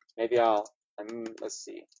 Maybe let's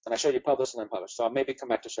see. And I showed you publish and unpublish. So I'll maybe come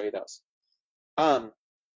back to show you those.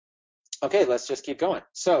 Okay, let's just keep going.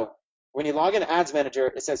 So when you log into Ads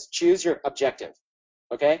Manager, it says choose your objective.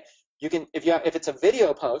 Okay, you can if it's a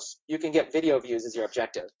video post, you can get video views as your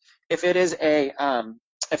objective. If it is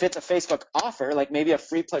if it's a Facebook offer, like maybe a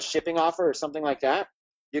free plus shipping offer or something like that,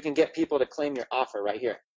 you can get people to claim your offer right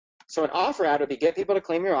here. So an offer ad would be get people to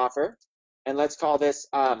claim your offer, and let's call this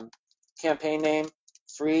campaign name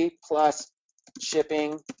free plus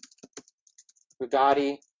shipping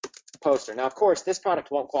Bugatti poster. Now, of course, this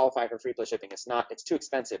product won't qualify for free plus shipping. It's too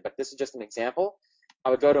expensive, but this is just an example. I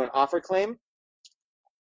would go to an offer claim,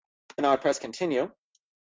 and I would press continue,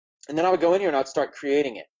 and then I would go in here and I would start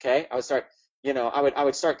creating it, okay? I would start, I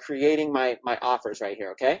would start creating my offers right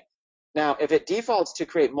here, okay? Now, if it defaults to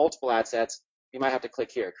create multiple ad sets, you might have to click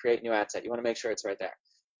here, create new ad set. You want to make sure it's right there.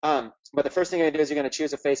 But the first thing you're going to do is you're going to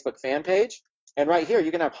choose a Facebook fan page, and right here,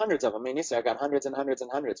 you can have hundreds of them. I mean, you see, I've got hundreds and hundreds and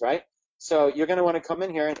hundreds, right? So you're going to want to come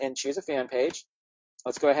in here and choose a fan page.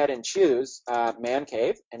 Let's go ahead and choose Man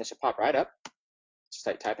Cave, and it should pop right up. Just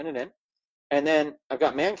like typing it in. And then I've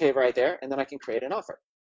got Man Cave right there, and then I can create an offer.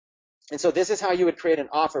 And so this is how you would create an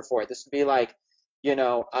offer for it. This would be like,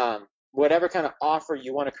 whatever kind of offer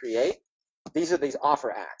you want to create. These are these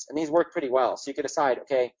offer ads, and these work pretty well. So you could decide,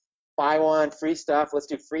 okay, buy one, free stuff. Let's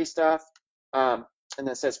do free stuff. And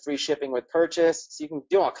then it says free shipping with purchase. So you can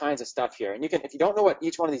do all kinds of stuff here. And you can, if you don't know what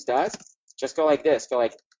each one of these does, just go like this. Go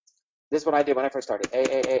like, this is what I did when I first started.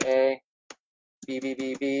 A, B, B,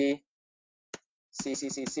 B, B, C, C,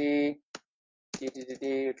 C, C, D, D, D,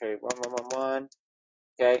 D, okay, 1, 1, 1, 1,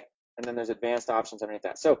 okay, and then there's advanced options underneath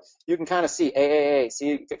that. So you can kind of see A, so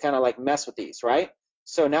you can kind of like mess with these, right?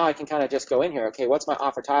 So now I can kind of just go in here, okay, what's my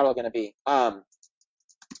offer title going to be?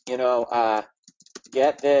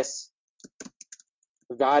 Get this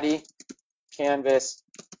Bugatti canvas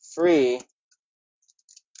free,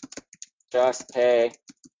 just pay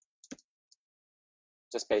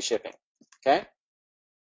shipping, okay?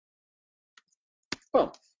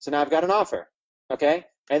 Boom. So now I've got an offer, okay?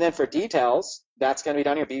 And then for details, that's going to be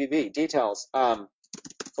down here, BBB, details.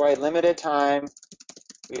 For a limited time,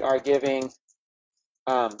 we are giving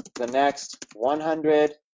the next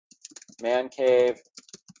 100 Man Cave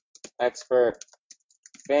expert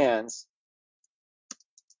fans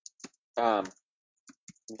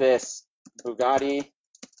this Bugatti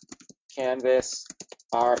canvas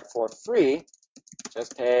art for free.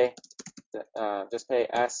 Just pay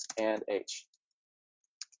S and H.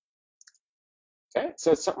 Okay,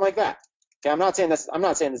 so it's something like that. Okay, I'm not saying this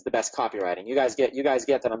is the best copywriting. You guys get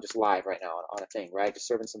that I'm just live right now on a thing, right? Just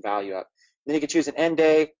serving some value up. Then you can choose an end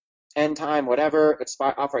day, end time, whatever.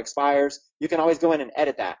 Offer expires. You can always go in and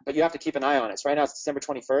edit that, but you have to keep an eye on it. So right now it's December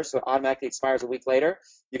 21st, so it automatically expires a week later.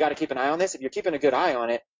 You got to keep an eye on this. If you're keeping a good eye on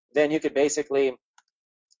it, then you could basically,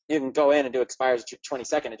 you can go in and do expires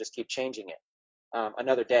 22nd and just keep changing it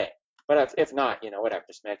another day. But if not, whatever,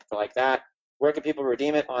 just make it like that. Where can people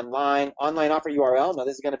redeem it? Online offer URL. Now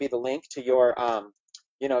this is going to be the link to your,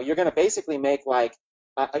 you're going to basically make like,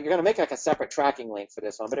 you're going to make like a separate tracking link for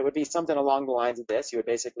this one, but it would be something along the lines of this. You would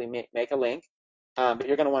basically make a link, but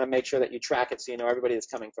you're going to want to make sure that you track it so you know everybody that's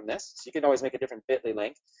coming from this. So you can always make a different bit.ly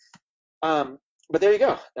link. But there you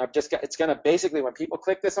go. It's going to basically, when people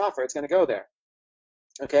click this offer, it's going to go there.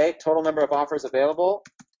 Okay, total number of offers available,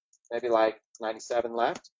 maybe like 97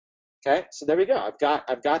 left. Okay, so there we go. I've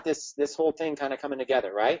got this whole thing kind of coming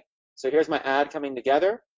together, right? So here's my ad coming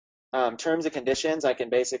together. Terms and conditions, I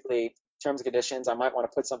might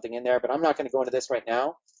want to put something in there, but I'm not going to go into this right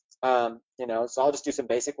now. So I'll just do some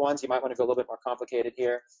basic ones. You might want to go a little bit more complicated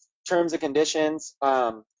here. Terms and conditions,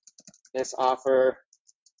 this offer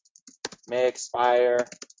may expire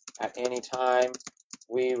at any time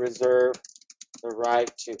we reserve the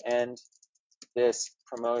right to end this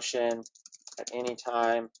promotion at any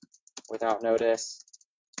time without notice.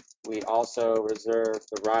 We also reserve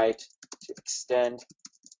the right to extend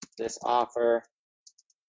this offer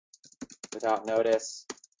without notice.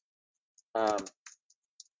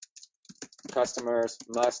 Customers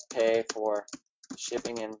must pay for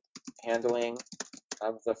shipping and handling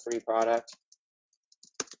of the free product.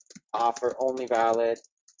 Offer only valid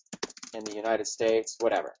in the United States,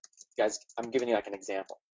 whatever. Guys, I'm giving you like an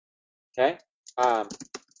example. Okay?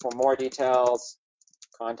 For more details,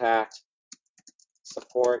 contact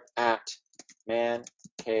support at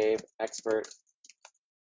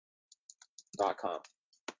mancaveexpert.com.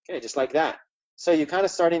 Okay, just like that. So you're kind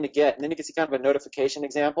of starting to get, and then you can see kind of a notification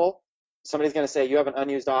example. Somebody's going to say you have an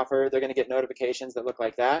unused offer. They're going to get notifications that look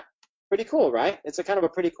like that. Pretty cool, right? It's a kind of a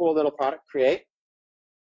pretty cool little product create.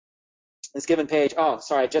 This given page, oh,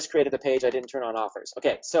 sorry, I just created the page. I didn't turn on offers.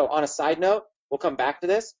 Okay, so on a side note, we'll come back to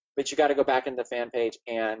this, but you got to go back into the fan page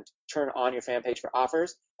and turn on your fan page for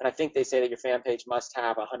offers. And I think they say that your fan page must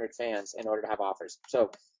have 100 fans in order to have offers.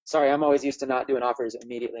 So sorry, I'm always used to not doing offers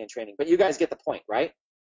immediately in training, but you guys get the point, right?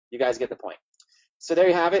 You guys get the point. So there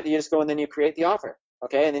you have it. You just go and then you create the offer.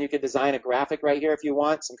 Okay, and then you could design a graphic right here if you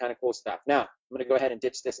want, some kind of cool stuff. Now, I'm going to go ahead and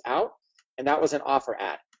ditch this out, and that was an offer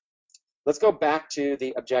ad. Let's go back to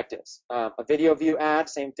the objectives. A video view ad,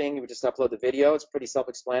 same thing. You would just upload the video. It's pretty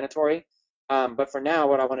self-explanatory. But for now,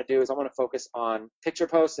 what I want to do is I want to focus on picture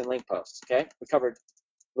posts and link posts. Okay, we covered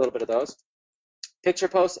a little bit of those. Picture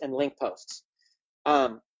posts and link posts.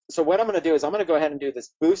 So what I'm going to do is I'm going to go ahead and do this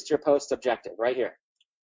boost your post objective right here.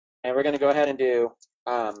 And we're going to go ahead and do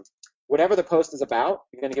whatever the post is about.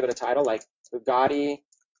 You're going to give it a title like Bugatti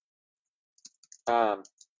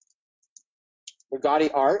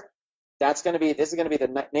art. This is going to be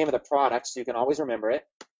the name of the product, so you can always remember it.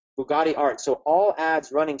 Bugatti art. So all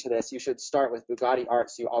ads running to this, you should start with Bugatti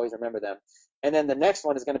art, so you always remember them. And then the next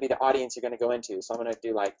one is going to be the audience you're going to go into. So I'm going to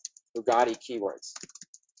do like Bugatti keywords.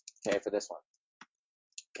 Okay, for this one.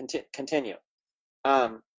 Continue.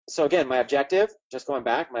 So again, my objective, just going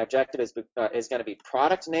back, my objective is going to be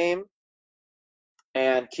product name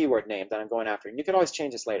and keyword name that I'm going after. And you can always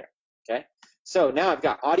change this later. Okay. So now I've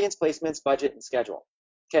got audience placements, budget, and schedule.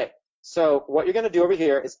 Okay. So what you're going to do over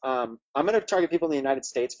here is I'm going to target people in the United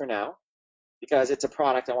States for now because it's a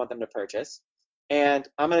product I want them to purchase. And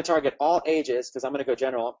I'm going to target all ages because I'm going to go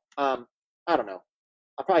general. I don't know.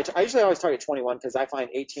 I usually always target 21 because I find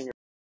 18